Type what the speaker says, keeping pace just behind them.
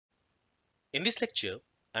In this lecture,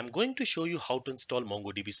 I'm going to show you how to install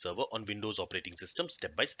MongoDB Server on Windows operating system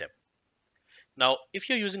step by step. Now, if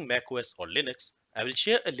you're using macOS or Linux, I will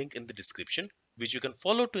share a link in the description which you can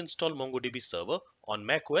follow to install MongoDB Server on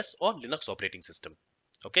macOS or Linux operating system.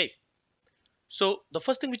 Okay, so the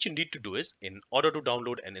first thing which you need to do is, in order to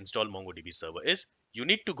download and install MongoDB Server, is you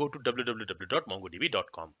need to go to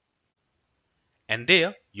www.mongodb.com. And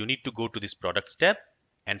there you need to go to this products tab,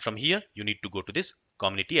 and from here you need to go to this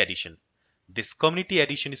community edition. This community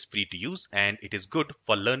edition is free to use and it is good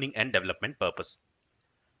for learning and development purpose.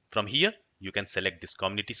 From here you can select this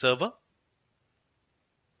community server,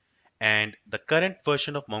 and the current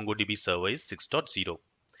version of MongoDB server is 6.0,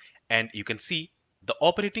 and you can see the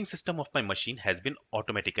operating system of my machine has been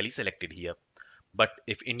automatically selected here. But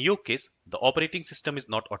if in your case the operating system is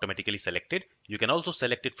not automatically selected, you can also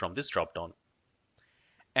select it from this drop down.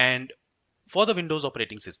 And for the Windows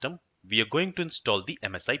operating system, we are going to install the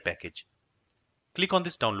MSI package. Click on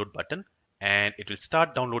this download button and it will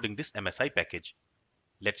start downloading this MSI package.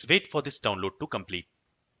 Let's wait for this download to complete.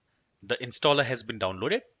 The installer has been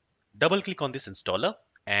downloaded. Double click on this installer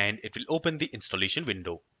and it will open the installation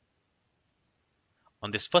window.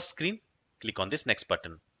 On this first screen, click on this next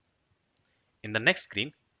button. In the next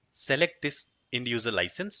screen, select this end user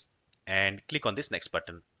license and click on this next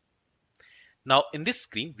button. Now in this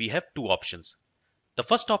screen, we have two options. The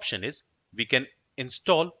first option is we can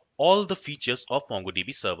install all the features of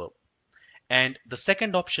MongoDB server. And the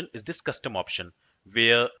second option is this custom option,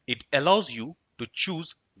 where it allows you to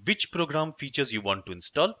choose which program features you want to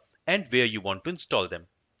install and where you want to install them.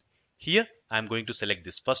 Here I'm going to select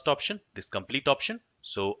this first option, this complete option.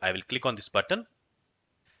 So I will click on this button.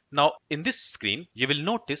 Now in this screen, you will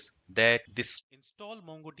notice that this install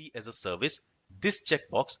MongoDB as a service, this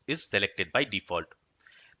checkbox is selected by default.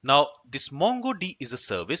 Now this MongoDB is a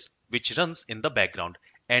service which runs in the background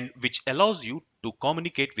and which allows you to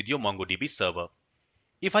communicate with your MongoDB server.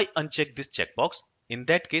 If I uncheck this checkbox, in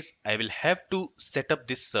that case I will have to set up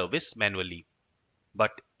this service manually.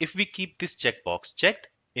 But if we keep this checkbox checked,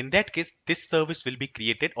 in that case this service will be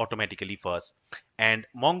created automatically for us and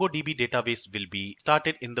MongoDB database will be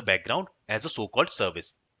started in the background as a so-called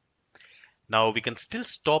service. Now we can still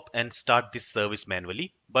stop and start this service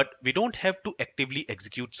manually, but we don't have to actively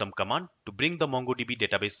execute some command to bring the MongoDB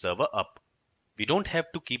database server up. We don't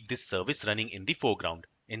have to keep this service running in the foreground.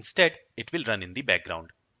 Instead, it will run in the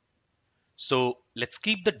background. So let's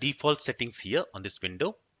keep the default settings here on this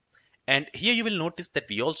window. And here you will notice that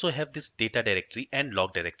we also have this data directory and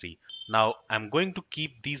log directory. Now I'm going to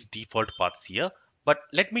keep these default paths here, but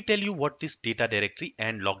let me tell you what this data directory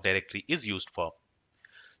and log directory is used for.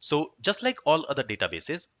 So just like all other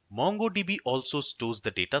databases, MongoDB also stores the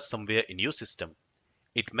data somewhere in your system.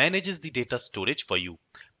 It manages the data storage for you,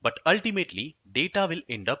 but ultimately data will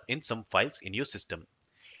end up in some files in your system.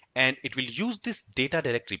 And it will use this data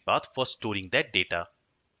directory path for storing that data.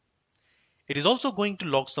 It is also going to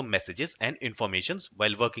log some messages and informations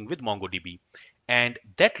while working with MongoDB, and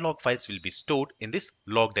that log files will be stored in this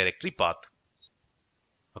log directory path.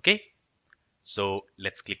 Okay, so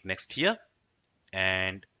let's click next here,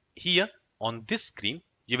 and here on this screen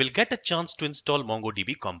you will get a chance to install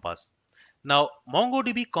MongoDB Compass. Now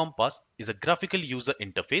MongoDB Compass is a graphical user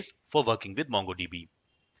interface for working with MongoDB.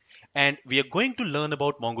 And we are going to learn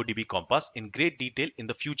about MongoDB Compass in great detail in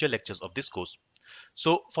the future lectures of this course.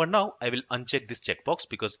 So for now, I will uncheck this checkbox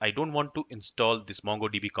because I don't want to install this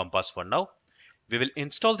MongoDB Compass for now. We will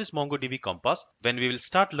install this MongoDB Compass when we will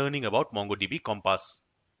start learning about MongoDB Compass.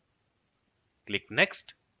 Click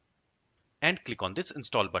Next and click on this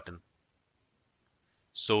install button.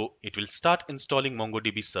 So it will start installing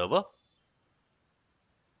MongoDB server.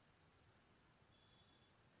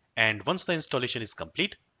 And once the installation is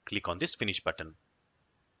complete, click on this finish button.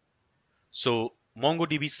 So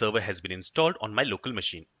MongoDB server has been installed on my local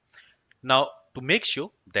machine. Now to make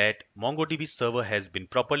sure that MongoDB server has been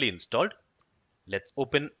properly installed, let's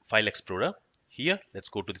open File Explorer. Here, let's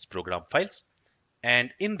go to this program files,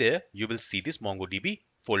 and in there you will see this MongoDB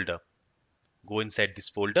folder. Go inside this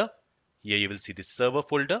folder. Here you will see this server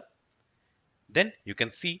folder. Then you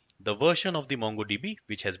can see the version of the MongoDB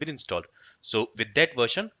which has been installed. So with that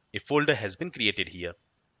version, a folder has been created here.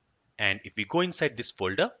 And if we go inside this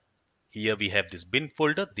folder, here we have this bin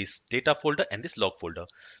folder, this data folder, and this log folder.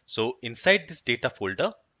 So inside this data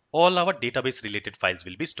folder, all our database related files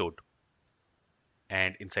will be stored.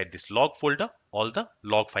 And inside this log folder, all the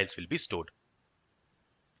log files will be stored.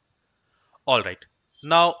 All right.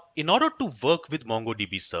 Now, in order to work with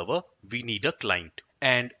MongoDB server, we need a client.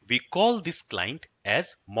 And we call this client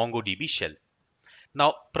as MongoDB shell.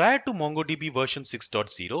 Now, prior to MongoDB version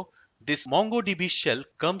 6.0, this MongoDB shell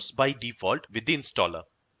comes by default with the installer.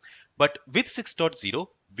 But with 6.0,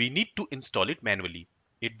 we need to install it manually.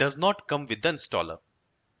 It does not come with the installer.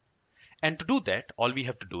 And to do that, all we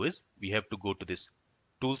have to do is we have to go to this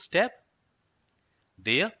Tools tab.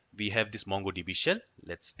 There we have this MongoDB shell.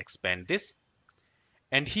 Let's expand this.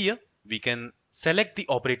 And here we can select the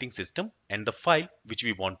operating system and the file which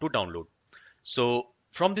we want to download. So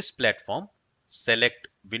from this platform, select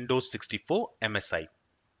Windows 64 MSI.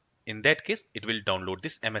 In that case, it will download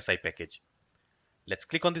this MSI package. Let's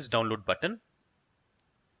click on this download button,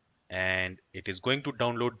 and it is going to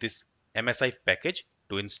download this MSI package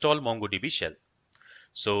to install MongoDB shell.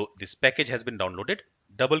 So this package has been downloaded.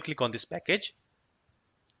 Double click on this package.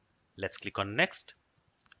 Let's click on next.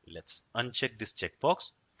 Let's uncheck this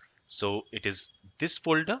checkbox. So it is this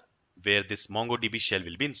folder where this MongoDB shell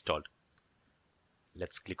will be installed.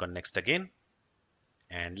 Let's click on next again,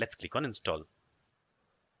 and let's click on install.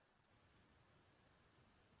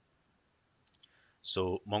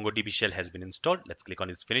 So MongoDB shell has been installed. Let's click on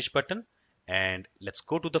its finish button, and let's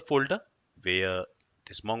go to the folder where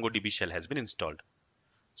this MongoDB shell has been installed.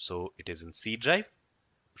 So it is in C drive,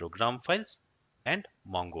 program files, and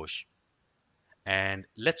Mongosh. And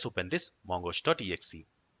let's open this mongosh.exe.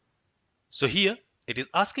 So here it is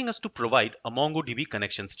asking us to provide a MongoDB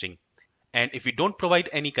connection string. And if we don't provide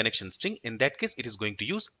any connection string, in that case, it is going to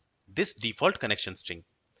use this default connection string.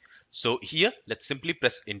 So here, let's simply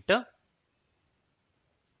press enter.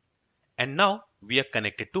 And now we are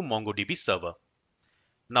connected to MongoDB server.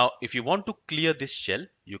 Now, if you want to clear this shell,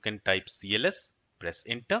 you can type CLS, press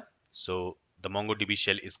enter. So the MongoDB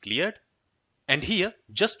shell is cleared. And here,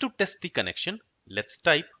 just to test the connection, let's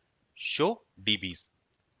type show DBs.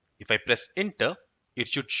 If I press enter, it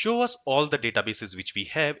should show us all the databases which we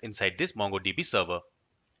have inside this MongoDB server.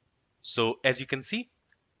 So as you can see,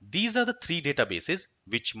 these are the three databases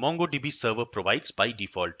which MongoDB server provides by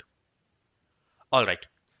default. Alright,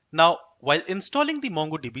 now while installing the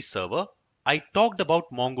MongoDB server, I talked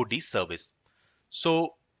about MongoDB service.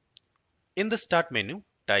 So in the start menu,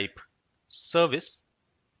 type service,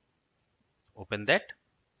 open that,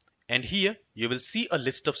 and here you will see a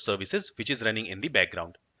list of services which is running in the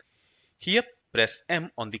background. Here press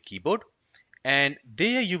M on the keyboard, and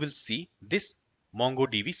there you will see this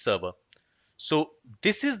MongoDB server. So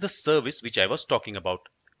this is the service which I was talking about,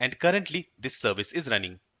 and currently this service is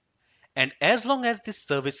running. And as long as this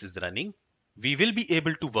service is running, we will be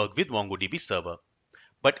able to work with MongoDB server.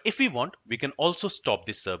 But if we want, we can also stop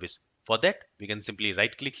this service. For that, we can simply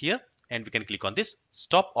right click here and we can click on this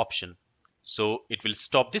stop option. So it will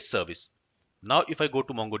stop this service. Now if I go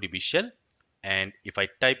to MongoDB shell and if I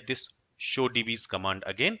type this show DBs command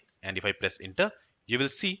again, and if I press enter, you will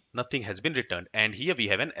see nothing has been returned, and here we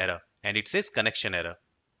have an error and it says connection error.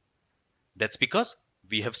 That's because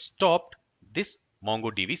we have stopped this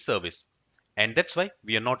MongoDB service, and that's why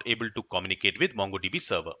we are not able to communicate with MongoDB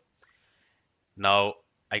server. Now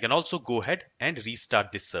I can also go ahead and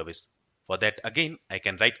restart this service. For that, again, I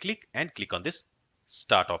can right click and click on this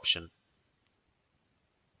start option.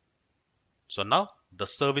 So now the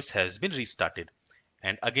service has been restarted.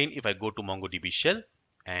 And again, if I go to MongoDB shell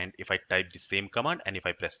and if I type the same command and if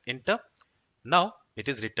I press enter, now it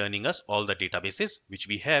is returning us all the databases which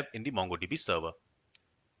we have in the MongoDB server.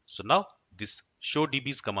 So now this show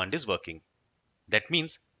DBs command is working. That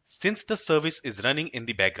means since the service is running in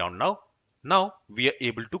the background now we are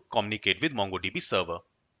able to communicate with MongoDB server.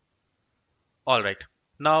 Alright,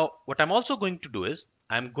 now what I'm also going to do is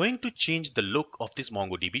I'm going to change the look of this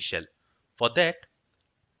MongoDB shell. For that,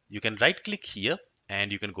 you can right click here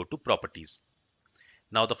and you can go to properties.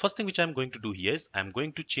 Now the first thing which I'm going to do here is I'm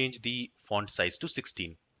going to change the font size to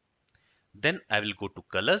 16. Then I will go to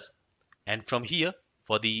colors, and from here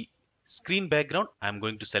for the screen background I'm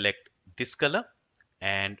going to select this color,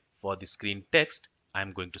 and for the screen text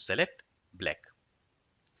I'm going to select black.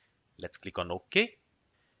 Let's click on OK,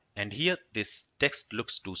 and here this text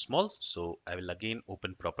looks too small, so I will again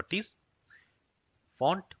open properties,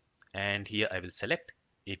 font, and here I will select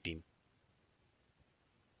 18.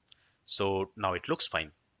 So now it looks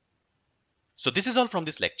fine. So this is all from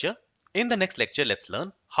this lecture. In the next lecture, let's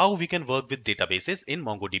learn how we can work with databases in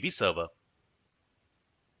MongoDB server.